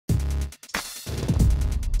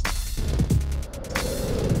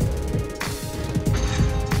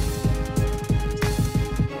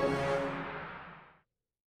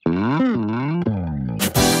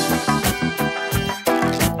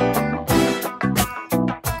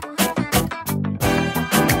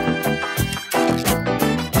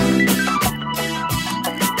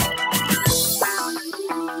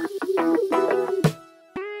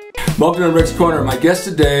Welcome to Rick's Corner. My guest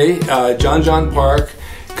today, Jon Jon Park,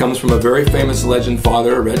 comes from a very famous legend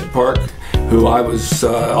father, Reg Park, who I was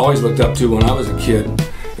always looked up to when I was a kid,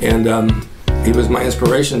 and he was my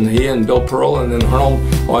inspiration. He and Bill Pearl and then Arnold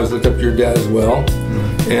always looked up to your dad as well.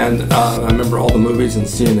 And I remember all the movies and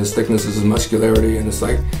seeing his thicknesses and muscularity, and it's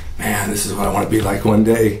like, man, this is what I want to be like one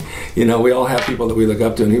day. You know, we all have people that we look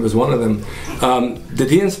up to, and he was one of them. Did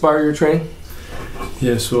he inspire your training?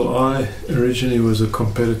 Yes, well, I originally was a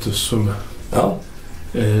competitive swimmer. Oh.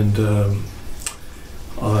 And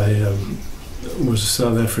I was a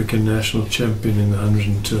South African national champion in the 100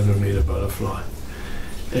 and 200 meter butterfly.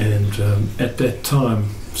 And at that time,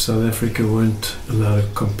 South Africa weren't allowed to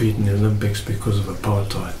compete in the Olympics because of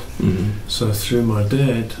apartheid. Mm-hmm. So through my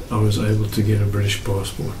dad, I was able to get a British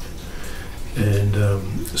passport and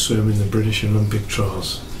swam in the British Olympic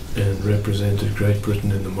trials and represented Great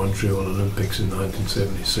Britain in the Montreal Olympics in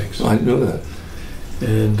 1976. I didn't know that.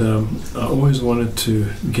 And I always wanted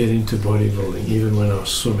to get into bodybuilding, even when I was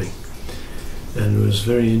swimming. And it was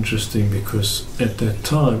very interesting because at that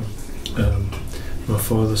time, my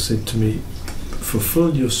father said to me,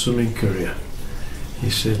 fulfill your swimming career. He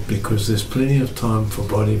said, because there's plenty of time for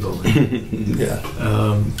bodybuilding. Yeah.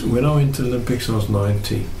 When I went to the Olympics, I was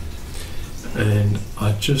 19. And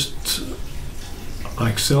I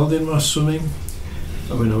excelled in my swimming.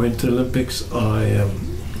 When I went to the Olympics, I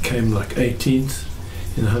came like 18th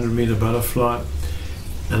in the 100 meter butterfly.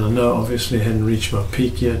 And I know obviously I hadn't reached my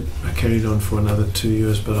peak yet. I carried on for another 2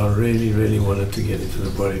 years, but I really, really wanted to get into the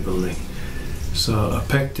bodybuilding. So I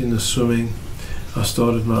packed in the swimming. I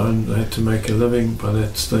started my own, I had to make a living. By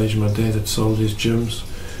that stage my dad had sold his gyms.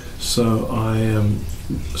 So I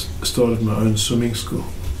started my own swimming school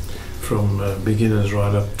from beginners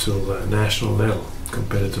right up till national level,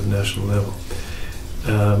 competitive national level.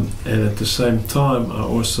 And at the same time I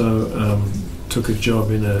also took a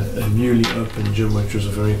job in a newly opened gym, which was a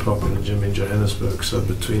very popular gym in Johannesburg. So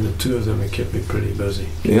between the two of them it kept me pretty busy.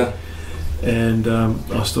 Yeah. And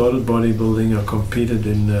I started bodybuilding. I competed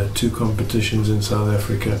in 2 competitions in South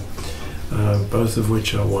Africa, both of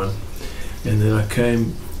which I won. And then I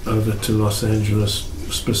came over to Los Angeles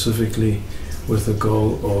specifically with the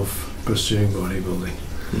goal of pursuing bodybuilding.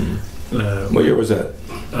 Mm-hmm. What year was that?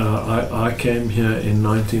 I came here in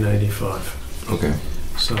 1985. Okay.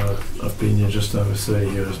 So I've been here just over 30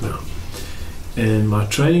 years now. And my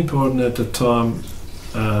training partner at the time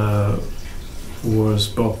was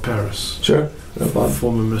Bob Paris. Sure. No problem.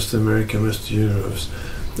 Former Mr. America, Mr. Universe.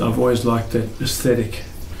 I've always liked that aesthetic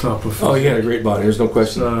type of physique. Oh, he had a great body, there's no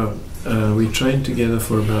question. So we trained together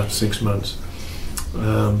for about 6 months.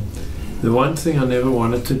 The one thing I never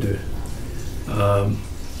wanted to do,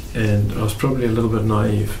 and I was probably a little bit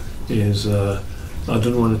naive, is I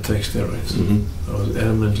didn't want to take steroids. Mm-hmm. I was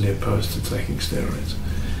adamantly opposed to taking steroids.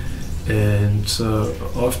 And so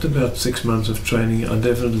after about 6 months of training, I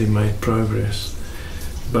definitely made progress.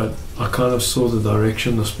 But I kind of saw the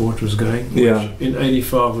direction the sport was going. Yeah. In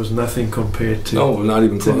 '85 was nothing compared to. Oh, not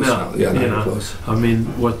even close now. Yeah, not even close. I mean,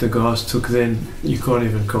 what the guys took then, you can't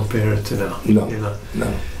even compare it to now. No. You know?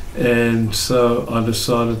 No. And so I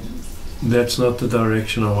decided that's not the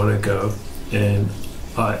direction I want to go. And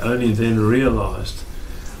I only then realized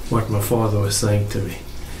what my father was saying to me.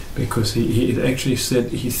 Because he actually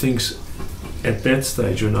said he thinks at that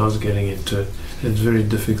stage when I was getting into it, it's very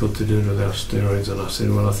difficult to do it without steroids. And I said,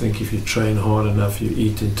 well, I think if you train hard enough, you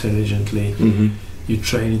eat intelligently, mm-hmm. you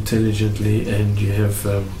train intelligently, and you have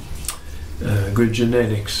good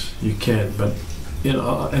genetics, you can. But, you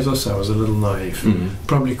know, as I say, I was a little naive. Mm-hmm.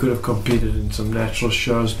 Probably could have competed in some natural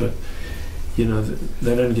shows, but, you know,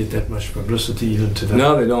 they don't get that much publicity even today.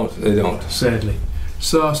 No, they don't. They don't. Sadly.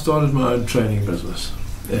 So I started my own training business.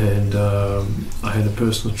 And I had a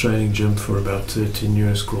personal training gym for about 13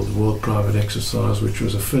 years called World Private Exercise, which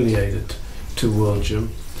was affiliated to World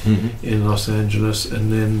Gym mm-hmm. in Los Angeles.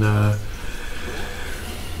 And then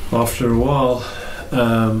after a while...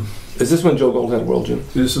 is this when Joe Gold had World Gym?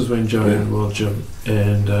 This is when Joe had World Gym.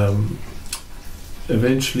 And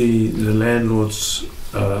eventually the landlords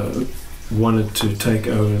wanted to take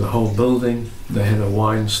over the whole building. They had a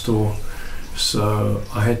wine store. So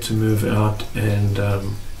I had to move out and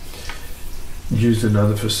used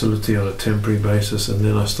another facility on a temporary basis, and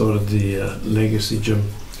then I started the Legacy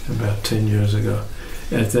Gym about 10 years ago.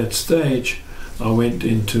 At that stage I went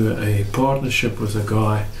into a partnership with a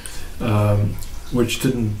guy which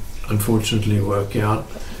didn't unfortunately work out.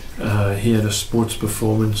 He had a sports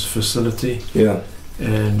performance facility,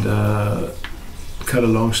 and cut a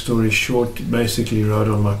long story short, basically rode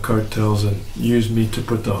on my coattails and used me to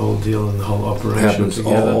put the whole deal and the whole operation happens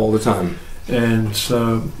together. all the time. And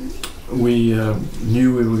so we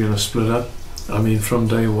knew we were going to split up. I mean, from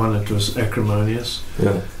day one it was acrimonious.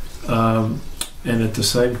 Yeah. And at the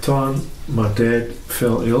same time, my dad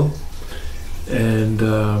fell ill, and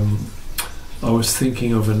I was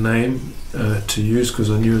thinking of a name to use because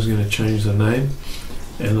I knew I was going to change the name.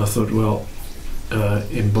 And I thought, well,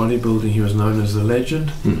 in bodybuilding he was known as the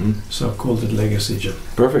Legend, so I called it Legacy Gym.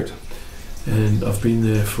 Perfect. And I've been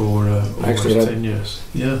there for almost 10 years.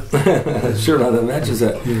 Yeah. Sure, that matches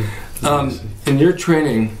that. Yeah. In your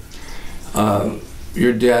training,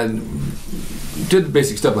 your dad did the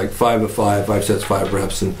basic stuff like 5 of 5, 5 sets, 5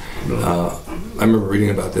 reps, and I remember reading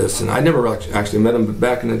about this. And I never actually met him, but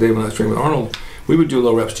back in the day when I was training with Arnold, we would do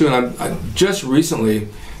low reps too. And I just recently,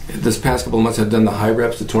 this past couple of months, I've done the high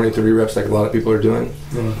reps, the 20, 30 reps, like a lot of people are doing.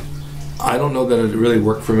 Right. I don't know that it really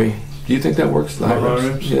worked for me. Do you think that works? The high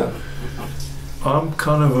reps? Yeah. I'm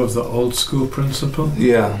kind of the old school principle.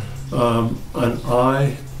 Yeah. And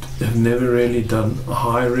I have never really done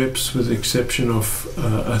high reps, with the exception of,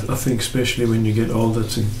 I think especially when you get older,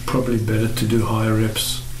 it's probably better to do higher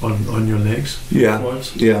reps on your legs. Yeah.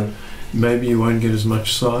 Quads. Yeah. Maybe you won't get as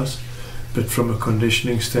much size, but from a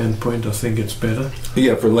conditioning standpoint, I think it's better.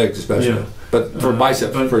 Yeah, for legs especially. Yeah. But for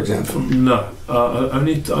biceps, for example? No.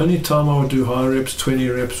 Only time I would do high reps, 20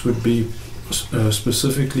 reps, would be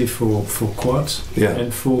specifically for quads, yeah,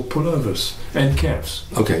 and for pullovers and calves.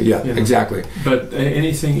 Okay, yeah, exactly. But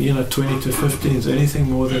anything, 20 to 15s,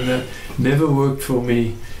 anything more than that, never worked for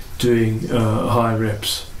me doing high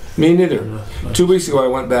reps. Me neither. 2 weeks ago I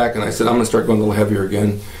went back and I said, I'm going to start going a little heavier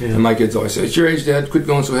again. Yeah. And my kids always say, it's your age, Dad, quit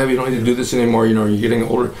going so heavy, you don't need to do this anymore, you're getting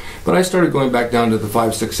older. But I started going back down to the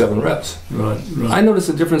 5, 6, 7 reps. Right. I noticed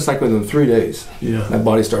a difference like within 3 days. Yeah. My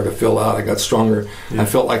body started to fill out, I got stronger. Yeah. I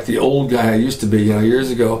felt like the old guy I used to be,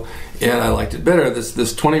 years ago, and I liked it better.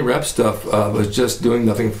 This 20 rep stuff was just doing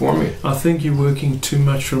nothing for me. I think you're working too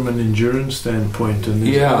much from an endurance standpoint, and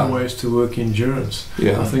there's other ways to work endurance.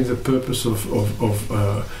 Yeah. I think the purpose of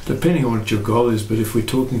depending on what your goal is, but if we're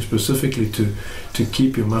talking specifically to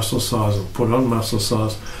keep your muscle size or put on muscle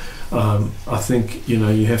size, I think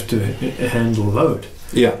you have to handle load.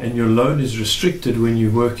 Yeah. And your load is restricted when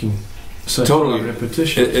you're working such high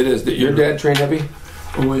repetition. It is. Your dad trained heavy?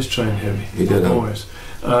 Always trained heavy. He did. Always.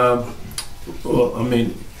 Well, I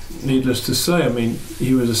mean, needless to say,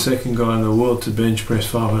 he was the second guy in the world to bench press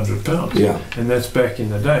 500 pounds. Yeah. And that's back in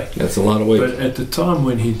the day. That's a lot of weight. But at the time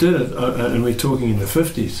when he did it, and we're talking in the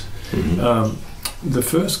 50s, the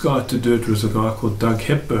first guy to do it was a guy called Doug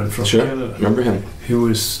Hepburn from Canada. Remember him? Who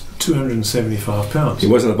was 275 pounds. He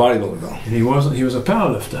wasn't a bodybuilder though. And he wasn't. He was a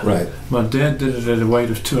powerlifter. Right. My dad did it at a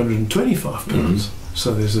weight of 225 pounds.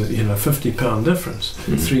 So there's a 50-pound difference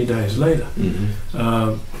 3 days later.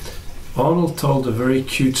 Arnold told a very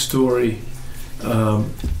cute story.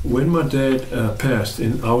 When my dad passed,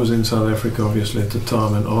 I was in South Africa obviously at the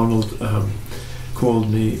time, and Arnold called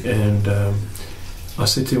me, and I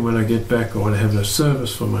said to him, when I get back I want to have a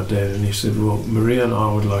service for my dad, and he said, well, Maria and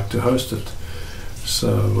I would like to host it.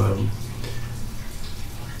 So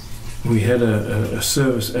we had a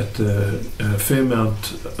service at the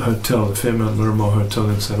Fairmount Hotel, the Fairmount Miramar Hotel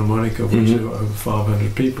in Santa Monica, which there were over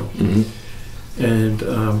 500 people. And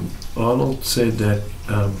Arnold said that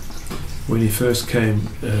when he first came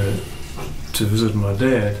to visit my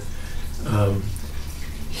dad,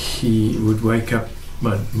 he would wake up,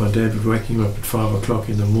 my dad would wake him up at 5 o'clock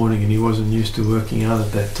in the morning, and he wasn't used to working out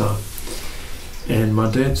at that time. And my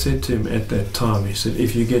dad said to him at that time, he said,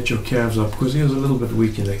 if you get your calves up, because he was a little bit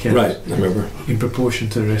weak in the calves. Right, I remember. In proportion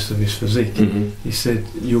to the rest of his physique. He said,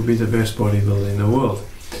 you'll be the best bodybuilder in the world.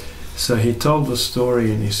 So he told the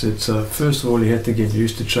story, and he said, so first of all he had to get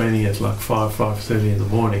used to training at like 5:30 in the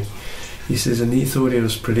morning. He says, and he thought he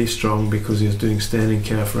was pretty strong because he was doing standing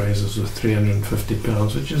calf raises with 350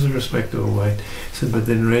 pounds, which is a respectable weight. He said, but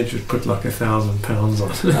then Reg would put like 1,000 pounds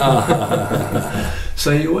on.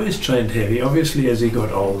 So he always trained heavy. Obviously, as he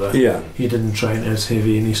got older, he didn't train as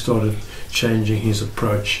heavy, and he started changing his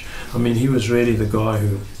approach. He was really the guy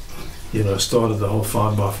who, started the whole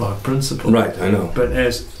 5x5 principle. Right, I know. But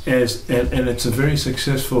and it's a very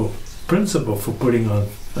successful principle for putting on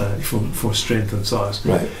for strength and size.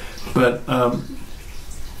 Right. But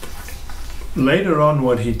later on,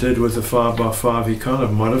 what he did with the 5x5, he kind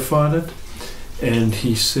of modified it, and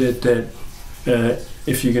he said that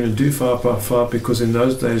if you're going to do 5x5, because in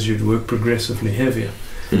those days you'd work progressively heavier,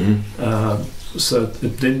 so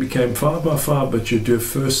it then became 5x5, but you'd do a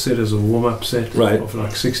first set as a warm-up set of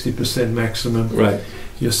like 60% maximum. Right.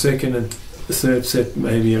 Your second and third set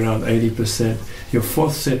maybe around 80%. Your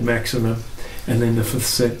fourth set maximum, and then the fifth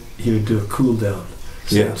set he would do a cool down.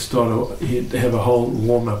 So he'd have a whole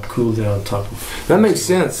warm-up, cool-down type of... That makes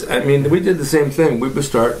sense. I mean, we did the same thing. We would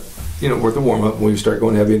start, with the warm-up, we would start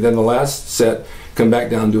going heavy. Then the last set, come back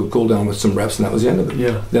down, do a cool-down with some reps, and that was the end of it.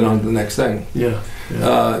 Yeah. Then on to the next thing. Yeah.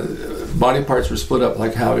 Body parts were split up.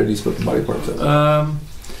 Like, how did he split the body parts up?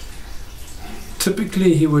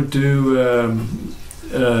 Typically, he would do...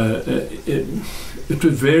 it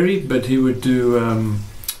would vary, but he would do...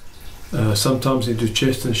 sometimes he'd do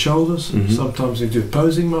chest and shoulders. Mm-hmm. Sometimes he'd do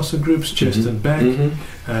opposing muscle groups, chest mm-hmm. and back.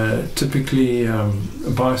 Mm-hmm. Typically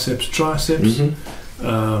biceps, triceps.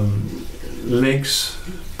 Mm-hmm. Legs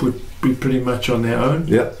would be pretty much on their own.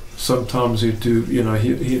 Yep. Sometimes he'd do,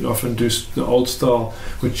 he'd often do the old style,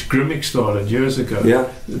 which Grimek started years ago.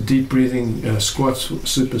 Yeah. Deep breathing squats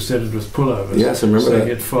supersetted with pullovers. Yes, I remember that. So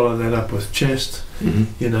he'd follow that up with chest.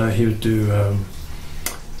 Mm-hmm.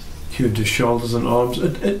 He would do shoulders and arms.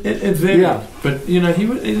 It varied. Yeah. But he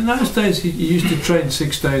would, in those days he used to train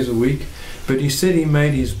 6 days a week. But he said he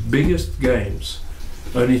made his biggest gains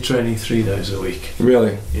only training 3 days a week.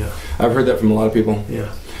 Really? Yeah. I've heard that from a lot of people.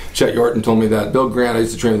 Yeah. Chet Yorton told me that. Bill Grant, I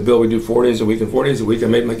used to train with Bill. We do 4 days a week, and 4 days a week I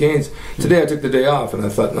made my gains. Today I took the day off, and I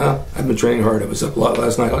thought, I've been training hard. I was up a lot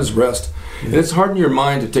last night. I'll just rest. Yeah. And it's hard in your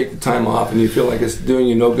mind to take the time off, and you feel like it's doing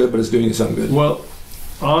you no good, but it's doing you something good. Well,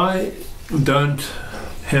 I don't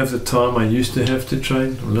have the time I used to have to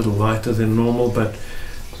train. I'm a little lighter than normal, but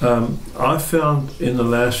I found in the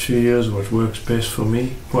last few years what works best for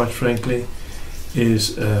me, quite frankly,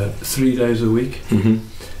 is 3 days a week. Mm-hmm.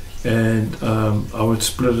 And I would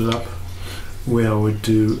split it up where I would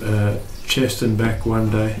do chest and back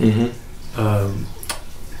one day,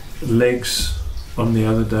 legs on the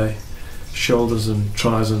other day, shoulders and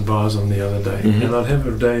tris and bars on the other day, and I'd have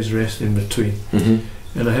a day's rest in between.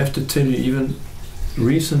 And I have to tell you, even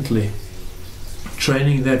recently,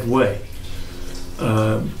 training that way,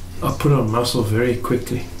 I put on muscle very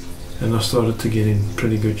quickly, and I started to get in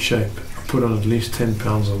pretty good shape. Put on at least 10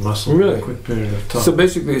 pounds of muscle in a quick period of time. So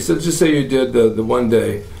basically, just say you did the one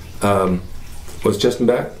day, was chest and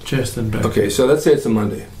back? Chest and back. Okay, so let's say it's a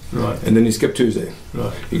Monday. Right. And then you skip Tuesday.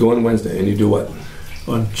 Right. You go on Wednesday and you do what?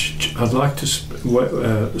 I'd like to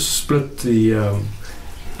split the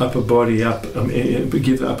upper body up,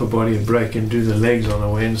 give the upper body a break and do the legs on a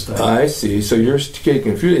Wednesday. I see. So you're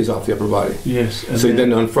taking a few days off the upper body. Yes. And so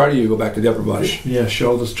then on Friday you go back to the upper body. Yeah,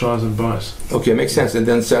 shoulders, tris and biceps. Okay, makes sense. And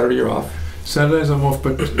then Saturday you're off. Saturdays I'm off,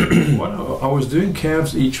 but I was doing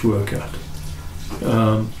calves each workout.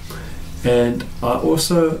 And I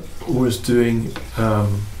also was doing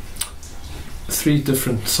 3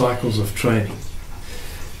 different cycles of training.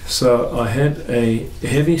 So I had a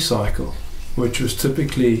heavy cycle, which was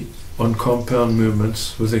typically on compound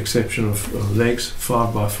movements, with the exception of legs,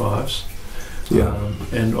 5x5s. Yeah.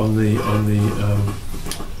 And on the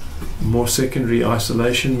more secondary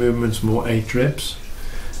isolation movements, more 8 reps.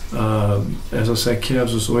 As I say,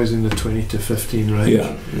 calves was always in the 20 to 15 range.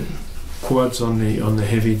 Yeah. Quads on the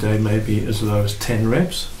heavy day maybe as low as 10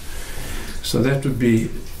 reps. So that would be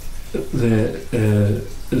the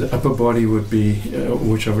upper body would be,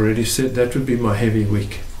 which I've already said, that would be my heavy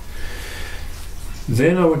week.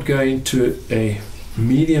 Then I would go into a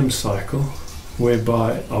medium cycle,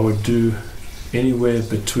 whereby I would do anywhere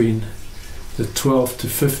between the 12 to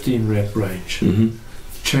 15 rep range.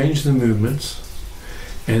 Change the movements,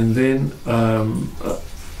 and then a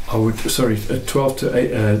 12 to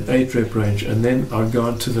 8 rep range, and then I'd go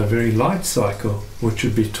into the very light cycle, which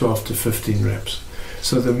would be 12 to 15 reps.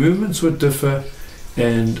 So the movements would differ,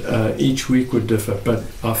 and each week would differ. But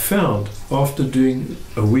I found after doing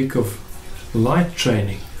a week of light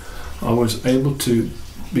training, I was able to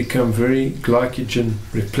become very glycogen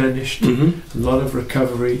replenished, a lot of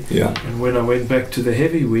recovery, and when I went back to the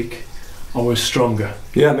heavy week, I was stronger.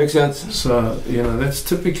 Yeah, makes sense. So, that's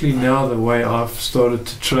typically now the way I've started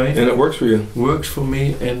to train. And it works for you? Works for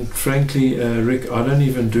me, and frankly, Rick, I don't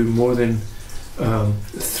even do more than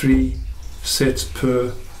 3 sets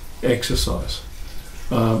per exercise.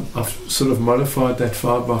 I've sort of modified that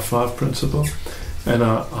 5x5 principle, and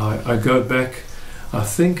I go back. I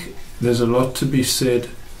think there's a lot to be said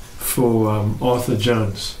for Arthur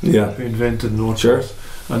Jones, who invented nautilus.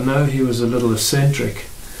 Sure. I know he was a little eccentric,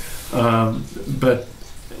 but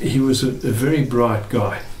he was a very bright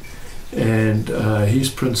guy, and his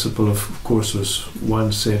principle of course was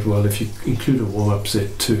 1 set, well, if you include a warm-up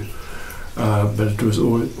set, 2, but it was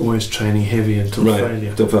always training heavy until failure.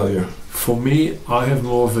 Until failure. For me, I have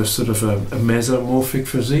more of a sort of a mesomorphic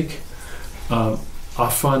physique. I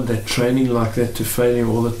find that training like that to failure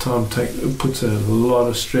all the time puts a lot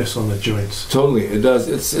of stress on the joints. Totally, it does.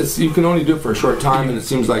 It's you can only do it for a short time, and it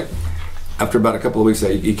seems like after about a couple of weeks,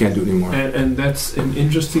 you can't do it anymore. And that's, and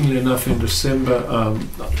interestingly enough, in December,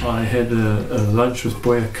 I had a lunch with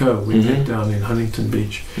Boya Co. We met down in Huntington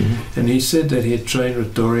Beach, and he said that he had trained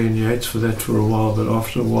with Dorian Yates for that for a while, but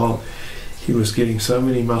after a while he was getting so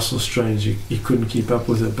many muscle strains he couldn't keep up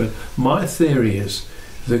with it. But my theory is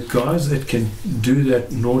the guys that can do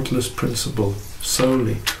that Nautilus principle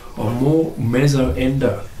solely are more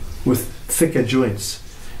meso-endo with thicker joints,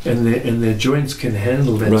 and their joints can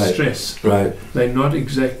handle that stress. Right. They're not a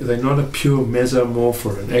pure mesomorph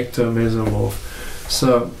or an ectomesomorph.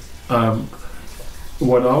 So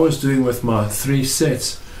what I was doing with my 3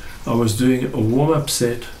 sets, I was doing a warm-up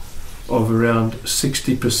set of around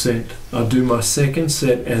 60%. I'd do my second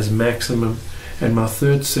set as maximum, and my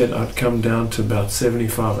third set I'd come down to about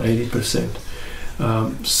 75-80%.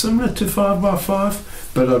 Similar to 5x5,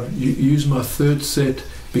 but I'd use my third set,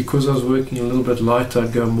 because I was working a little bit light,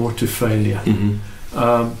 I'd go more to failure.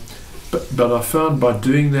 But I found by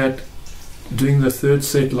doing that, doing the third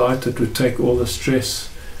set light, it would take all the stress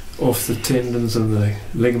off the tendons and the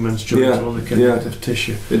ligaments, joints, all the connective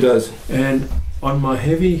tissue. It does. And on my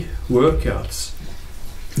heavy workouts,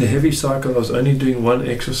 the heavy cycle, I was only doing 1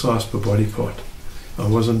 exercise per body part. I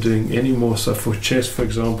wasn't doing any more. So for chest, for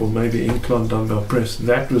example, maybe incline dumbbell press,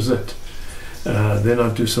 that was it. Then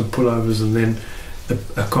I'd do some pullovers, and then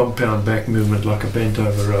a compound back movement like a bent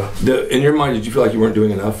over row. In your mind, did you feel like you weren't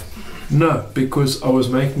doing enough? No, because I was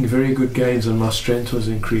making very good gains and my strength was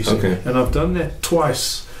increasing. Okay. And I've done that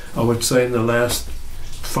twice, I would say, in the last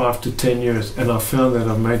 5 to 10 years, and I found that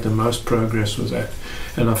I've made the most progress with that.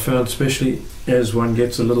 And I found, especially as one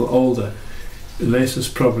gets a little older, less is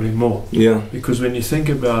probably more. Yeah. Because when you think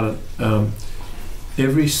about it,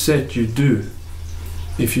 every set you do,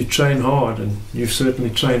 if you train hard, and you've certainly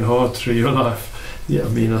trained hard through your life, I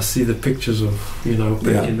mean, I see the pictures of,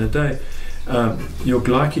 back in the day, your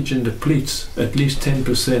glycogen depletes at least 10%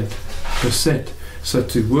 per set. So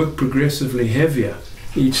to work progressively heavier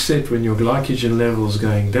each set when your glycogen level is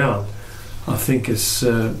going down, I think is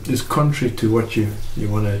contrary to what you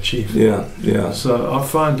want to achieve. Yeah, yeah. So I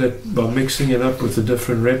find that by mixing it up with the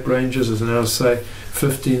different rep ranges, as I say,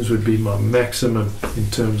 15s would be my maximum in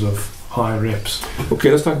terms of high reps.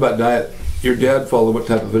 Okay, let's talk about diet. Your dad followed what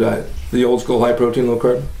type of a diet? The old school high protein, low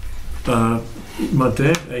carb? My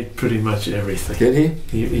dad ate pretty much everything. Did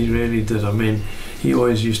he? He really did. I mean, he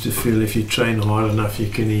always used to feel if you train hard enough, you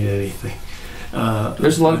can eat anything.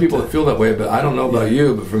 There's a lot of people that feel that way, but I don't know about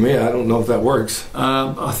you, but for me, I don't know if that works.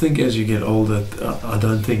 I think as you get older, I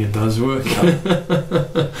don't think it does work.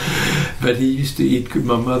 But he used to eat good.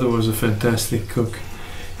 My mother was a fantastic cook.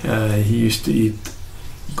 He used to eat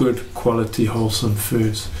good quality, wholesome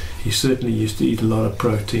foods. He certainly used to eat a lot of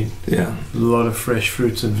protein. Yeah. A lot of fresh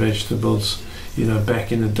fruits and vegetables.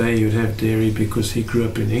 Back in the day, you'd have dairy because he grew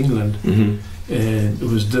up in England, and it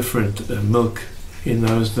was different milk in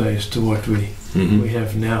those days to what we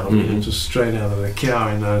have now. I mean, it was straight out of the cow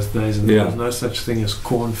in those days, and there was no such thing as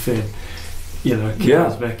corn-fed,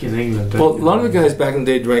 cows back in England. Well, a lot of the guys back in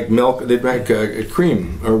the day drank milk. They drank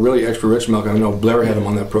cream, or really extra rich milk. I know Blair had them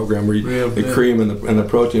on that program where the cream and the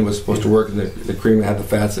protein was supposed to work, and the cream had the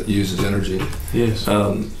fats that uses energy. Yes.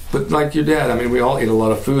 But like your dad, I mean, we all ate a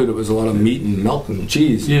lot of food. It was a lot of meat and milk and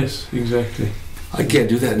cheese. Yes, exactly. I can't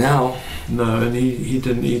do that now. No, and he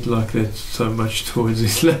didn't eat like that so much towards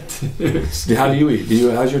his later years. How do you eat?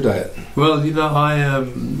 How's your diet? Well,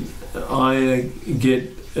 I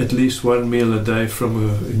get at least 1 meal a day from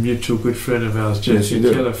a mutual good friend of ours, Jesse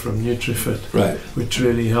Keller from NutriFit, which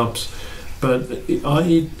really helps. But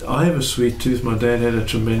I have a sweet tooth. My dad had a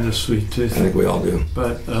tremendous sweet tooth. I think we all do.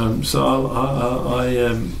 But so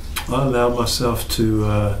I allow myself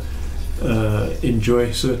to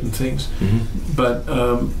enjoy certain things, but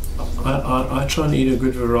I try and eat a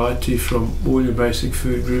good variety from all your basic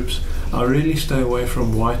food groups. I really stay away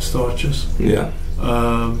from white starches. Yeah.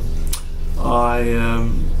 I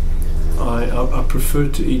prefer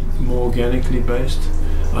to eat more organically based.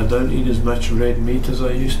 I don't eat as much red meat as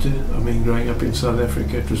I used to. I mean, growing up in South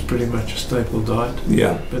Africa, it was pretty much a staple diet.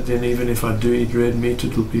 Yeah. But then even if I do eat red meat,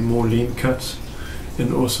 it will be more lean cuts,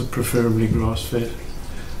 and also preferably grass-fed.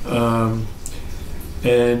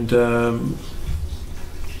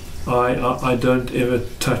 I don't ever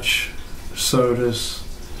touch sodas.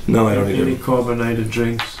 No, I don't either. Any carbonated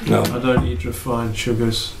drinks. No. I don't eat refined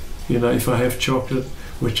sugars. If I have chocolate,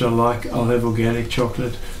 which I like, I'll have organic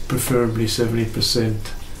chocolate, preferably 70%,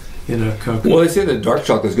 you know, cocoa. Well, they say that dark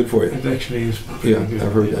chocolate is good for you. It actually is. Yeah, good.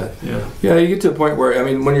 I've heard that. Yeah. Yeah, you get to a point where, I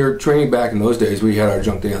mean, when you're training back in those days, we had our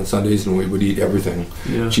junk day on Sundays and we would eat everything.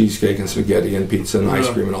 Yeah. Cheesecake and spaghetti and pizza and ice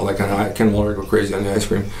cream and all that kind of. I can go crazy on the ice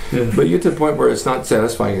cream. Yeah. But you get to a point where it's not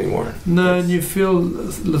satisfying anymore. No, and you feel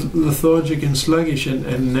lethargic and sluggish.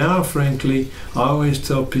 And now, frankly, I always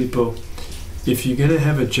tell people, if you're going to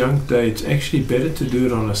have a junk day, it's actually better to do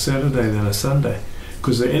it on a Saturday than a Sunday.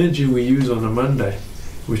 Because the energy we use on a Monday,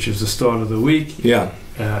 which is the start of the week,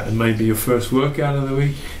 and maybe your first workout of the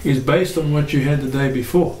week, is based on what you had the day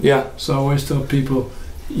before. Yeah. So I always tell people,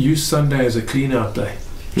 use Sunday as a clean out day.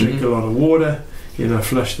 Drink a lot of water, you know,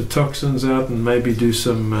 flush the toxins out, and maybe do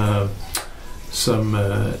some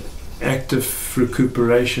active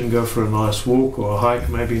recuperation. Go for a nice walk or a hike.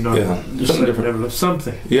 Maybe not just something different. Level of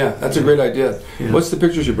something. Yeah, that's a great idea. Yeah. What's the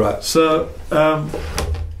pictures you brought? So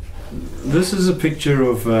this is a picture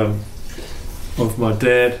of my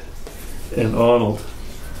dad and Arnold.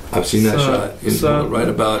 I've seen that shot. So right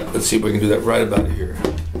about. Let's see if we can do that right about here.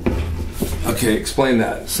 Okay, explain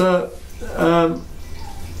that. So,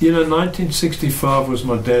 you know, 1965 was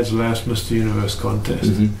my dad's last Mr. Universe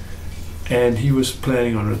contest, and he was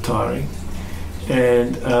planning on retiring.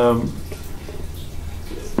 And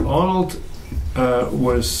Arnold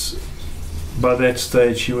was, by that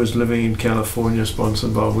stage, he was living in California,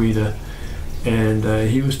 sponsored by Weeder, and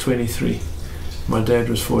he was 23. My dad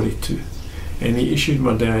was 42, and he issued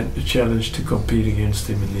my dad a challenge to compete against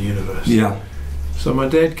him in the universe. Yeah. So my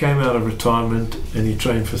dad came out of retirement and he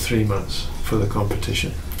trained for 3 months for the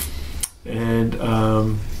competition. And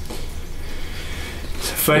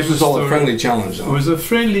this was all a friendly challenge, though. It was a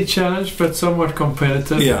friendly challenge, but somewhat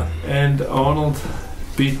competitive. Yeah. And Arnold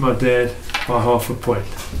beat my dad by half a point.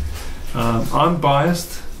 I'm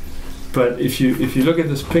biased, but if you look at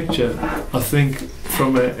this picture, I think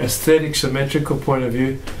from an aesthetic, symmetrical point of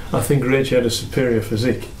view, I think Reg had a superior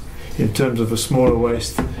physique in terms of a smaller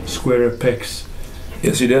waist, squarer pecs.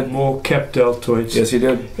 Yes, he did. More cap deltoids. Yes, he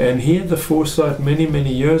did. And he had the foresight many,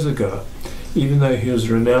 many years ago, even though he was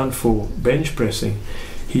renowned for bench pressing,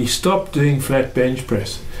 he stopped doing flat bench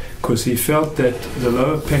press because he felt that the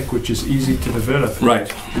lower pec, which is easy to develop,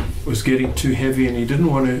 was getting too heavy, and he didn't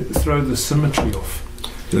want to throw the symmetry off.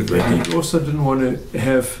 And he also didn't want to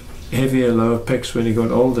have heavier lower pecs when he got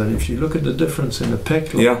older. And if you look at the difference in the pec,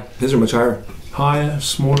 his are much higher. Higher,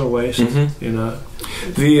 smaller waist, you know.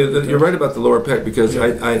 You're right about the lower pec, because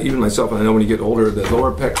I even myself, I know when you get older, the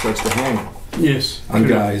lower pec starts to hang. Yes, on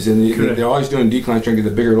guys, and they're always doing decline trying to get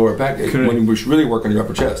the bigger lower pec when you really work on your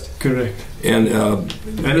upper chest. Correct. And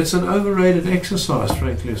it's an overrated exercise,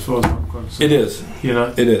 frankly, as far as I'm concerned. It is. You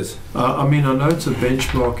know, it is. I mean, I know it's a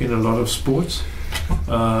benchmark in a lot of sports,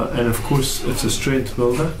 and of course, it's a strength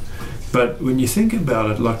builder. But when you think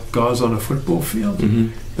about it, like guys on a football field,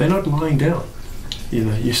 they're not lying down. You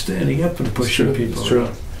know, you're standing up and pushing people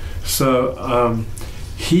around. So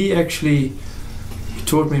he actually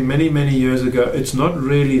taught me many, many years ago, it's not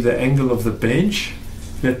really the angle of the bench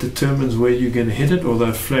that determines where you're going to hit it,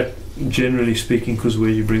 although flat, generally speaking, because where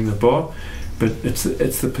you bring the bar, but it's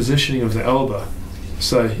the positioning of the elbow.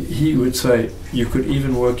 So he would say you could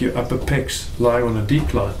even work your upper pecs lying on a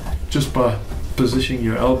decline just by positioning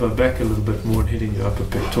your elbow back a little bit more and hitting your upper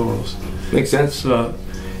pectorals. Makes sense. So,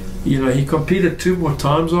 you know, he competed 2 more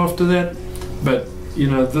times after that, but you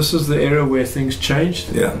know, this is the era where things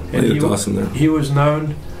changed. Yeah, and he looked awesome there. He was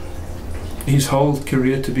known his whole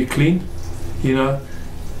career to be clean, you know,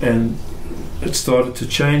 and it started to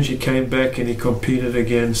change. He came back and he competed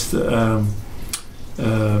against Pearl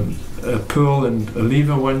and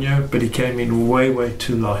Oliva one year, but he came in way, way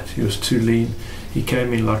too light. He was too lean. He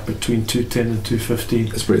came in like between 210 and 215.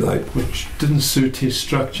 That's pretty light. Which didn't suit his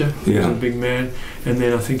structure. He was a big man. And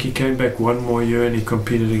then I think he came back one more year and he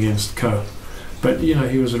competed against Co. But, you know,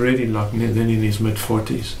 he was already like then in his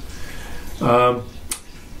mid-40s.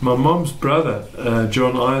 My mom's brother,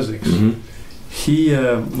 John Isaacs, he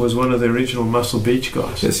was one of the original Muscle Beach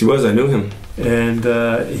guys. Yes, he was. I knew him. And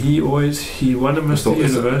he won a Mr.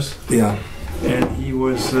 Universe. Yeah. And he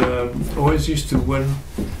was always used to win.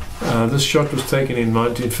 This shot was taken in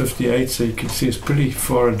 1958, so you can see it's pretty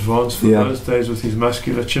far advanced for those days with his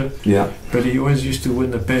musculature. Yeah. But he always used to win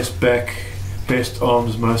the best back, best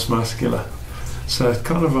arms, most muscular. So it's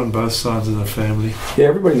kind of on both sides of the family. Yeah,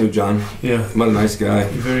 everybody knew John. Yeah. What a nice guy.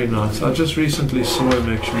 Very nice. I just recently saw him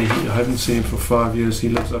actually. I haven't seen him for 5 years. He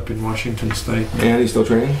lives up in Washington State. And he's still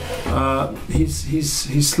training?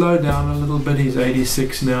 He's slowed down a little bit. He's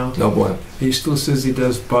 86 now. Oh boy. He still says he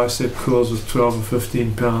does bicep curls with 12 or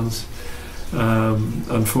 15 pounds.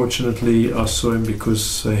 Unfortunately, I saw him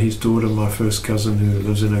because his daughter, my first cousin who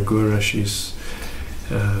lives in Agora, she's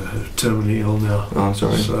terminally ill now. Oh, I'm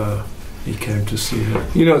sorry. So he came to see her.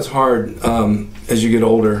 You know, it's hard as you get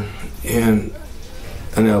older, and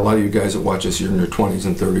I know a lot of you guys that watch us, you're in your 20s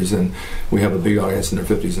and 30s, and we have a big audience in their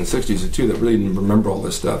 50s and 60s too that really didn't remember all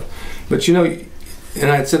this stuff. But you know,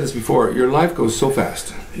 and I had said this before, your life goes so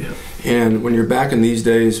fast. Yeah. And when you're back in these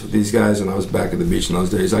days with these guys, and I was back at the beach in those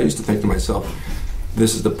days, I used to think to myself,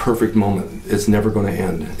 this is the perfect moment. It's never going to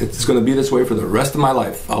end. It's going to be this way for the rest of my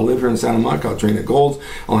life. I'll live here in Santa Monica. I'll train at Gold's.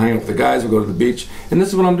 I'll hang out with the guys. We'll go to the beach. And this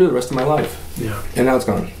is what I'm doing the rest of my life. Yeah. And now it's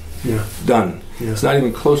gone. Yeah. Done. Yeah. It's not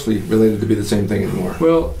even closely related to be the same thing anymore.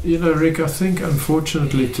 Well, you know, Rick, I think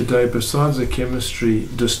unfortunately today, besides the chemistry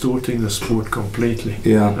distorting the sport completely,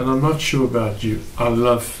 Yeah. and I'm not sure about you, I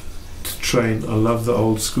love to train. I love the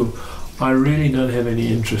old school. I really don't have any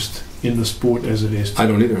interest in the sport as it is. I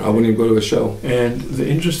don't either. I wouldn't even go to a show. And the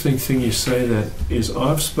interesting thing you say that is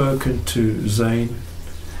I've spoken to Zane,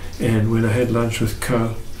 and when I had lunch with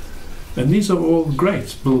Co, and these are all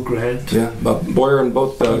greats, Bill Grant. Yeah, but Boyer and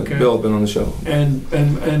both Bill have been on the show. And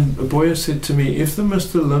Boyer said to me, if the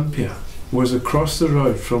Mr. Olympia was across the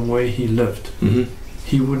road from where he lived,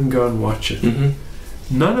 he wouldn't go and watch it.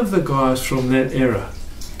 None of the guys from that era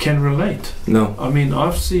can relate. No. I mean,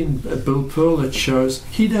 I've seen Bill Pearl at shows.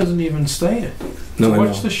 He doesn't even stay to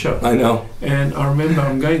watch the show. I know. And I remember,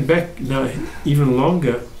 I'm going back now even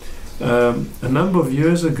longer, a number of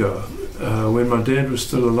years ago, when my dad was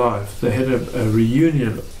still alive, they had a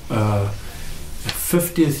reunion,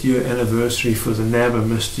 50th year anniversary for the NABBA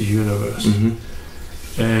Mr. Universe.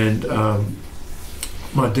 And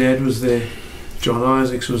my dad was there, John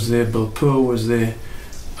Isaacs was there, Bill Pearl was there,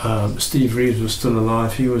 Steve Reeves was still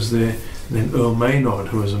alive, he was there, and then Earl Maynard,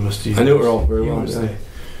 who was a Mr. Universe. I knew Earl very well. Was there.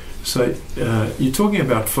 So you're talking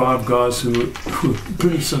about 5 guys who were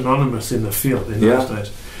pretty synonymous in the field in those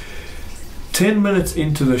days. 10 minutes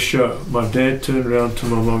into the show, my dad turned around to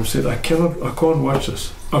my mom and said, I can't watch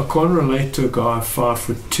this. I can't relate to a guy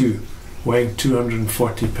 5'2", weighing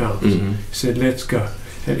 240 pounds. He said, let's go.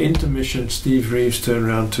 At intermission, Steve Reeves turned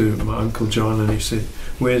around to my Uncle John and he said,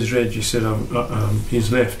 where's Reg? He said,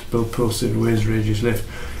 he's left. Bill Pearl said, where's Reg? He's left.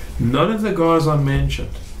 None of the guys I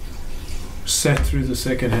mentioned sat through the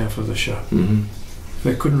second half of the show.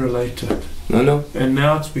 They couldn't relate to it. No. And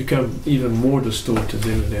now it's become even more distorted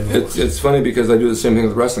than it ever was. It's funny because I do the same thing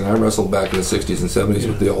with wrestling. I wrestled back in the 60s and 70s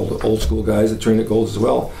with the old school guys that trained at Gold's as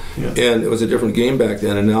well. And it was a different game back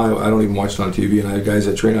then, and now I don't even watch it on TV. And I have guys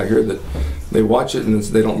that train out here that they watch it and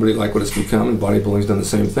they don't really like what it's become, and bodybuilding's done the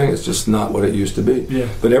same thing. It's just not what it used to be.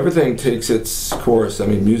 But everything takes its course. I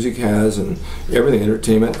mean, music has, and everything,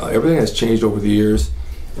 entertainment, everything has changed over the years.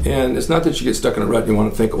 And it's not that you get stuck in a rut and you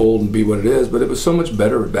want to think old and be what it is, but it was so much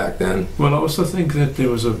better back then. Well, I also think that there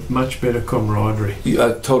was a much better camaraderie.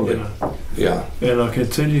 Totally. You know? Yeah. And I can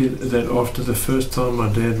tell you that after the first time my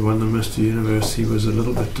dad won the Mr. Universe, he was a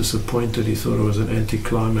little bit disappointed. He thought it was an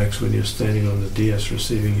anticlimax when he was standing on the dais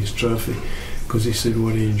receiving his trophy, because he said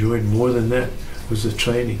what he enjoyed more than that was the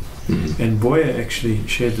training. And Boyer actually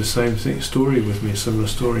shared the same story with me, a similar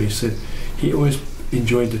story. He said he always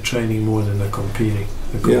enjoyed the training more than the competing.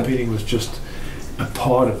 The competing was just a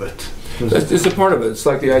part of it. It's a part of it. It's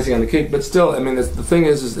like the icing on the cake. But still, I mean, the thing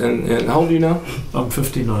is and how old are you now? I'm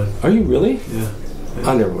 59. Are you really? Yeah.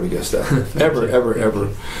 I never would have guessed that. ever.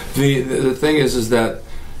 The thing is that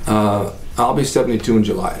I'll be 72 in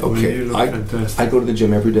July. Okay, well, I go to the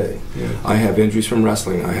gym every day. I have injuries from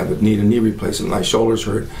wrestling. I have a knee replacement. My shoulders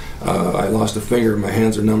hurt. I lost a finger. My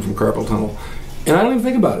hands are numb from carpal tunnel. And I don't even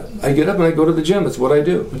think about it. I get up and I go to the gym. It's what I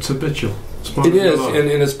do. It's habitual. It is, and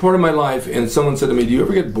it's part of my life. And someone said to me, do you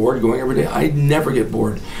ever get bored going every day? I never get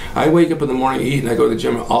bored. I wake up in the morning, eat, and I go to the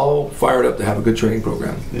gym all fired up to have a good training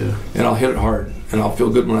program. And I'll hit it hard, and I'll feel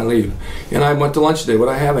good when I leave. And I went to lunch today. What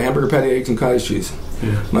I have, a hamburger patty, eggs, and cottage cheese.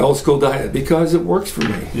 My old school diet, because it works for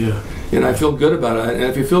me. And I feel good about it. And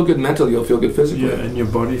if you feel good mentally, you'll feel good physically. And your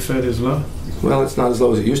body fat is low? Well, it's not as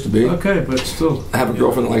low as it used to be. Okay, but still. I have a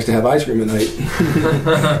girlfriend that likes to have ice cream at night.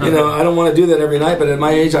 You know, I don't want to do that every night, but at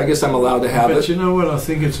my age, I guess I'm allowed to have it. But you know what? I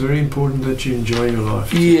think it's very important that you enjoy your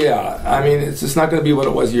life. Yeah. I mean, it's not going to be what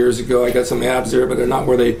it was years ago. I got some abs there, but they're not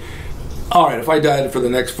where they... All right, if I dieted for the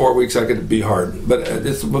next 4 weeks, I could be hard. But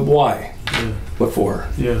but why? What for?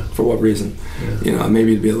 For what reason? You know,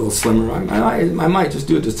 maybe to be a little slimmer. I might just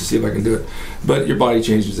do it just to see if I can do it. But your body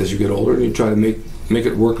changes as you get older, and you try to make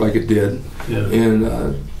it work like it did.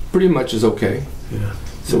 And pretty much is okay.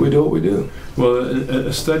 So we do what we do. Well,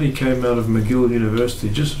 a study came out of McGill University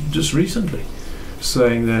just recently,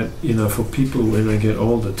 saying that, you know, for people when they get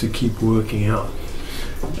older to keep working out,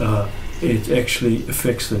 it actually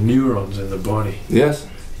affects the neurons in the body. Yes.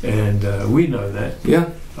 And we know that. Yeah.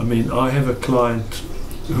 I mean, I have a client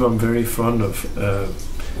who I'm very fond of,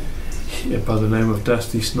 by the name of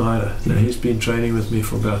Dusty Snyder. Now, he's been training with me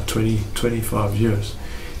for about 25 years.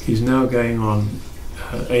 He's now going on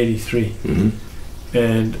 83.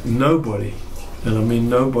 And nobody, and I mean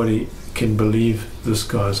nobody, can believe this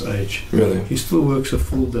guy's age. Really? He still works a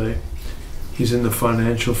full day. He's in the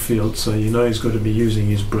financial field, so you know he's got to be using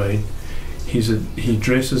his brain. He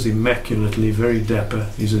dresses immaculately, very dapper.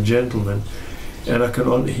 He's a gentleman.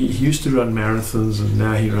 And he used to run marathons, and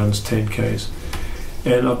now he runs 10Ks.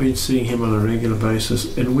 And I've been seeing him on a regular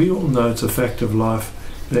basis. And we all know it's a fact of life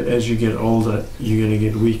that as you get older, you're going to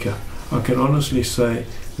get weaker. I can honestly say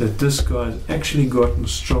that this guy's actually gotten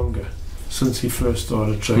stronger since he first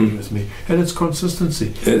started training with me. And it's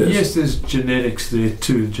consistency. Yes, there's genetics there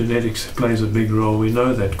too. Genetics plays a big role. We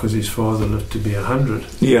know that because his father lived to be 100.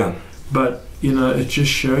 Yeah. But, you know, it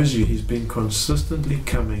just shows you he's been consistently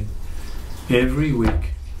coming every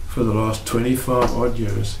week for the last 25 odd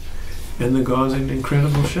years. And the guy's in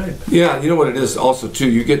incredible shape. Yeah, you know what it is also too,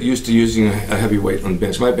 you get used to using a heavy weight on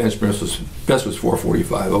bench. My bench press was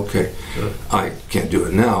 445. Okay, sure. I can't do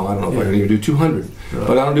it now. I don't know if I can even do 200. Right.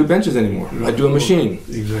 But I don't do benches anymore. Right. I do a machine.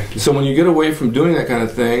 Exactly. So when you get away from doing that kind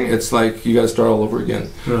of thing, it's like you got to start all over again.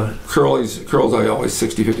 Right. Curls I always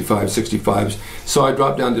 60, 55, 65s. So I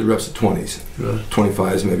dropped down to the reps of 20s, right.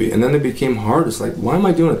 25s maybe, and then they became hard. It's like, why am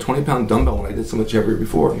I doing a 20-pound dumbbell when I did so much heavier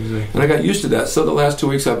before? Exactly. And I got used to that. So the last 2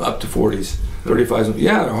 weeks I'm up to 40s, 35s.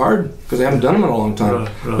 Yeah, they're hard because I haven't done them in a long time.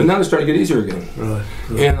 Right, right. But now they're starting to get easier again, right,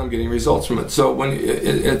 right. And I'm getting results from it. So when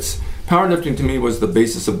it's powerlifting to me was the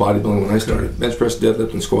basis of bodybuilding when I started. Okay. Bench press,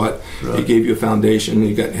 deadlift, and squat. Right. It gave you a foundation.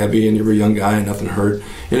 You got heavy, and you were a young guy, and nothing hurt.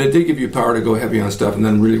 And it did give you power to go heavy on stuff and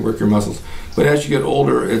then really work your muscles. But as you get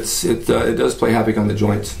older, it does play havoc on the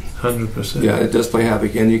joints. 100%. Yeah, it does play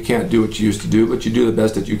havoc, and you can't do what you used to do, but you do the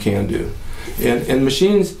best that you can do. And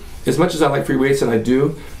machines, as much as I like free weights, and I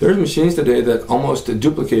do, there's machines today that almost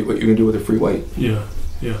duplicate what you can do with a free weight. Yeah,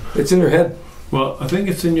 yeah. It's in your head. Well, I think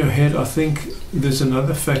it's in your head. I think there's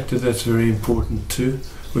another factor that's very important too,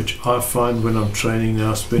 which I find when I'm training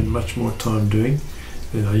now, I spend much more time doing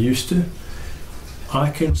than I used to. I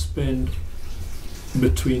can spend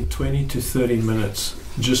between 20 to 30 minutes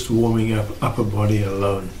just warming up upper body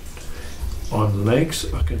alone. On legs,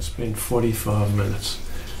 I can spend 45 minutes.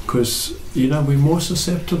 Because, you know, we're more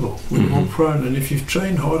susceptible, we're more prone, and if you've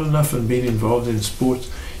trained hard enough and been involved in sports,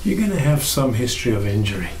 you're going to have some history of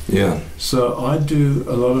injury. Yeah. So I do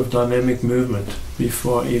a lot of dynamic movement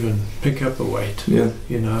before I even pick up a weight. Yeah.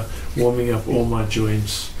 You know, warming up all my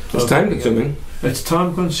joints. It's time consuming. It's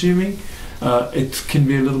time consuming. It can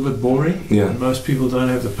be a little bit boring. Yeah. And most people don't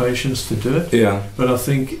have the patience to do it. Yeah. But I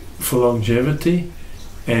think for longevity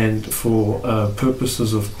and for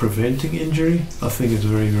purposes of preventing injury, I think it's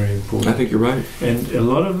very, very important. I think you're right. And a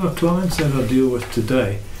lot of the clients that I deal with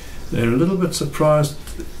today, they're a little bit surprised,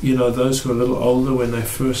 you know, those who are a little older when they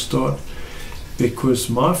first start, because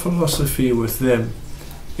my philosophy with them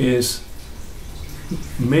is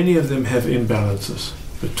many of them have imbalances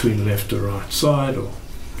between left or right side, or,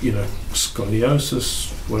 you know,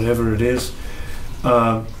 scoliosis, whatever it is.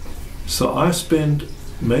 So I spend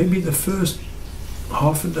maybe the first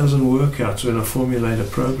half a dozen workouts when I formulate a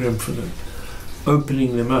program for them,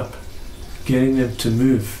 opening them up, getting them to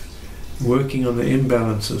move, working on the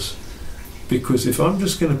imbalances. Because if I'm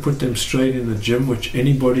just going to put them straight in the gym, which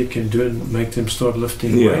anybody can do and make them start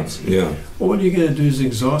lifting weights, all you're going to do is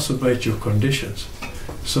exacerbate your conditions.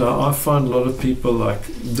 So I find a lot of people like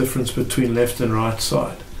difference between left and right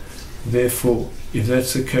side. Therefore, if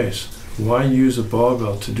that's the case, why use a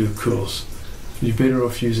barbell to do curls? You're better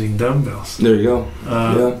off using dumbbells. There you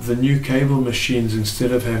go. The new cable machines,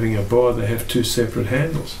 instead of having a bar, they have two separate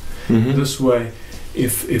handles. This way,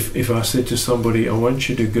 if I said to somebody, I want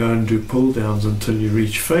you to go and do pull downs until you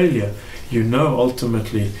reach failure, you know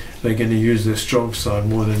ultimately they're going to use their strong side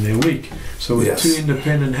more than their weak. So with two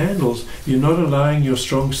independent handles, you're not allowing your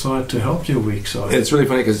strong side to help your weak side. It's really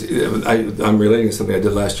funny because I'm relating to something I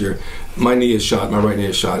did last year. My knee is shot, my right knee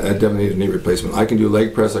is shot. I definitely need a knee replacement. I can do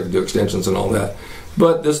leg press, I can do extensions and all that,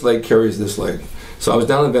 but this leg carries this leg. So I was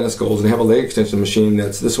down in Venice Goals and they have a leg extension machine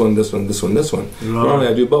that's this one, this one, this one, this one. Right. Normally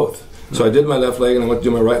I do both. So I did my left leg and I went to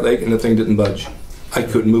do my right leg and the thing didn't budge. I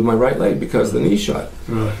couldn't move my right leg because the knee shot.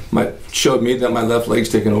 Right. Showed me that my left leg's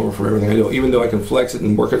taking over for everything I do. Even though I can flex it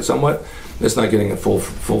and work it somewhat, it's not getting a full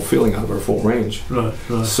feeling out of it, or full range. Right,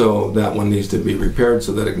 right. So that one needs to be repaired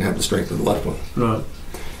so that it can have the strength of the left one. Right.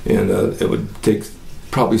 And it would take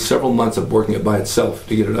probably several months of working it by itself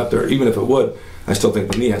to get it up there. Even if it would, I still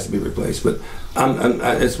think the knee has to be replaced, but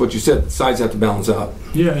it's what you said, sides have to balance out.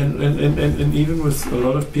 Yeah, and even with a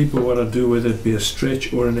lot of people, what I do, whether it be a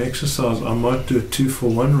stretch or an exercise, I might do a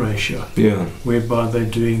 2-for-1 ratio. Yeah. Whereby they're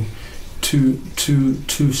doing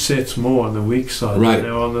two sets more on the weak side than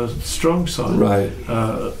they're on the strong side. Right.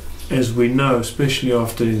 As we know, especially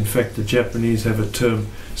after, in fact, the Japanese have a term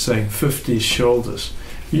saying 50 shoulders.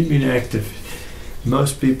 You've been active.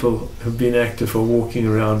 Most people have been active are walking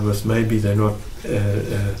around with, maybe they're not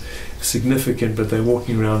significant, but they're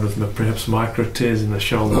walking around with perhaps micro tears in the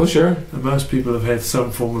shoulder. Oh, sure. And most people have had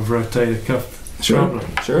some form of rotator cuff problem.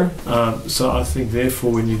 Sure. So I think,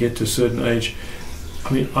 therefore, when you get to a certain age,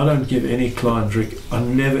 I mean, I don't give any client, Rick, I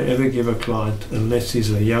never ever give a client, unless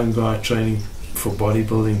he's a young guy training for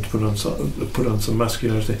bodybuilding to put on some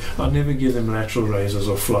muscularity, I never give them lateral raises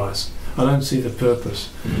or flies. I don't see the purpose.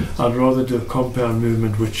 I'd rather do a compound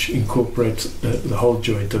movement which incorporates the whole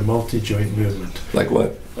joint, a multi-joint movement. Like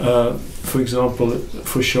what? For example,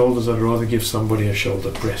 for shoulders, I'd rather give somebody a shoulder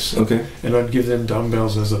press. Okay. And I'd give them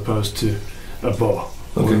dumbbells as opposed to a bar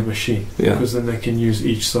or a machine. Yeah. Because then they can use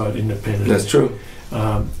each side independently. That's true.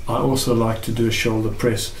 I also like to do a shoulder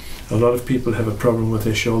press. A lot of people have a problem with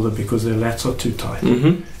their shoulder because their lats are too tight.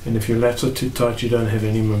 And if your lats are too tight, you don't have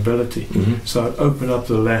any mobility. So I'd open up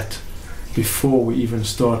the lat before we even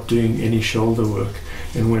start doing any shoulder work.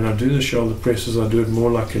 And when I do the shoulder presses, I do it more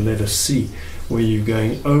like a letter C, where you're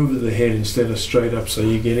going over the head instead of straight up, so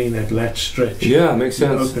you're getting that lat stretch. Yeah, makes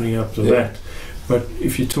sense. Opening up the lat. But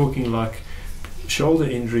if you're talking like shoulder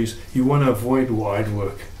injuries, you want to avoid wide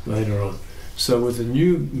work later on. So with the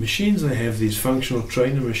new machines they have, these functional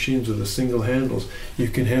trainer machines with the single handles, you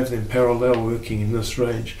can have them parallel working in this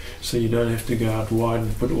range, so you don't have to go out wide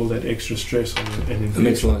and put all that extra stress on it. And it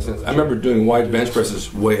makes a lot of sense. I remember doing wide bench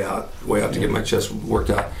presses way out to get my chest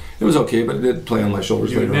worked out. It was okay, but it did play on my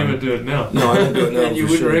shoulders later on. You would never do it now. No, I wouldn't do it now. And you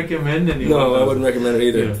wouldn't recommend anyone? No, I wouldn't recommend it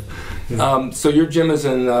either. So your gym is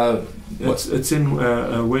in... It's in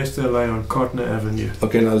West LA on Cotner Avenue.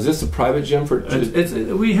 Okay, now is this a private gym for?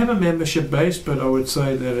 We have a membership base, but I would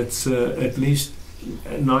say that it's at least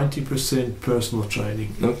 90% personal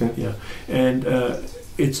training. Okay. Yeah, and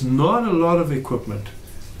it's not a lot of equipment,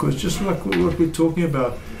 because just like what we're talking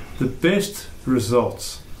about, the best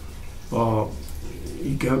results are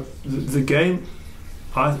the game.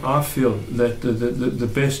 I feel that the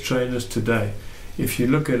best trainers today, if you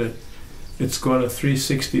look at it, it's gone a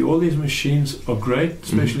 360. All these machines are great,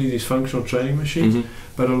 especially these functional training machines,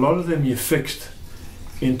 but a lot of them you're fixed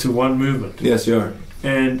into one movement. Yes, you are.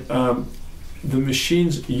 And the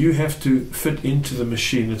machines, you have to fit into the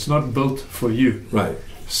machine. It's not built for you. Right.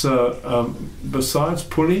 So besides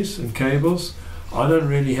pulleys and cables, I don't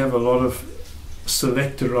really have a lot of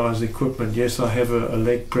selectorized equipment. Yes, I have a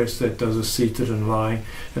leg press that does a seated and lying,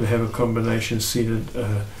 and I have a combination seated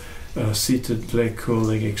leg curl,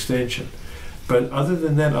 leg extension. But other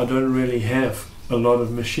than that, I don't really have a lot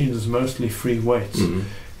of machines. It's mostly free weights,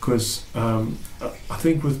 because I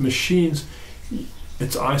think with machines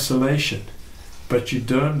it's isolation, but you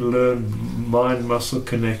don't learn mind-muscle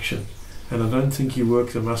connection, and I don't think you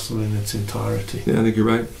work the muscle in its entirety. Yeah, I think you're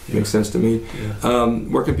right. Makes sense to me. Yeah.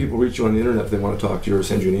 Where can people reach you on the internet if they want to talk to you or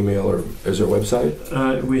send you an email, or is there a website?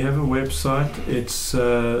 We have a website. It's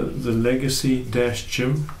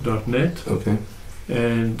thelegacy-gym.net. Okay.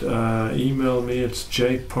 And email me. It's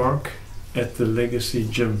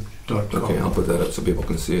jpark@thelegacy-gym.com. Okay, I'll put that up so people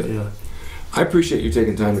can see it. Yeah. I appreciate you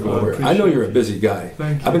taking time to go over. I know you're a busy guy.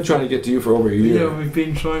 Thank you. I've been trying to get to you for over a year. Yeah, we've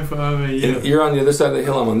been trying for over a year. And you're on the other side of the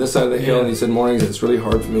hill, I'm on this side of the hill, and you said mornings it's really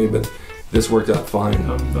hard for me, but this worked out fine.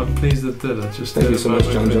 I'm pleased it did. I just thank you so much,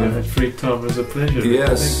 Jon Jon. I had free time. It was a pleasure.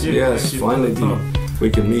 Yes, yes, finally we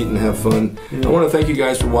can meet and have fun. I want to thank you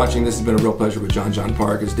guys for watching. This has been a real pleasure with Jon Jon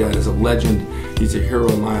Park. His dad is a legend. He's a hero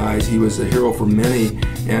in my eyes. He was a hero for many,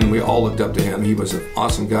 and we all looked up to him. He was an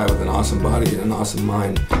awesome guy with an awesome body and an awesome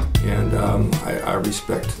mind. And I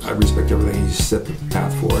respect everything he's set the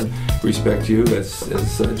path forward. Respect you as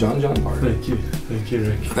Jon Jon Park. Thank you,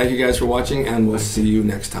 Rick. Thank you guys for watching, and we'll see you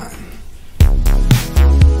next time.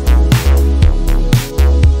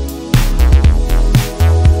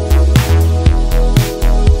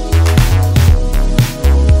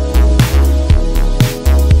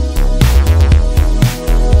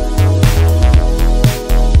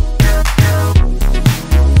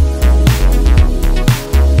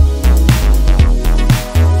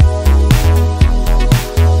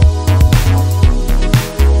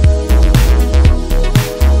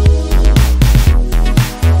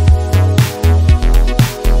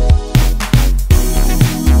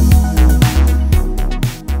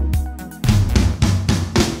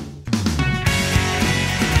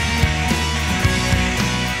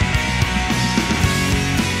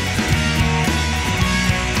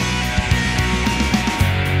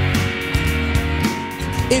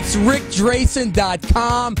 It's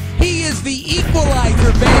rickdrasin.com. He is the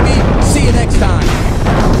equalizer, baby. See you next time.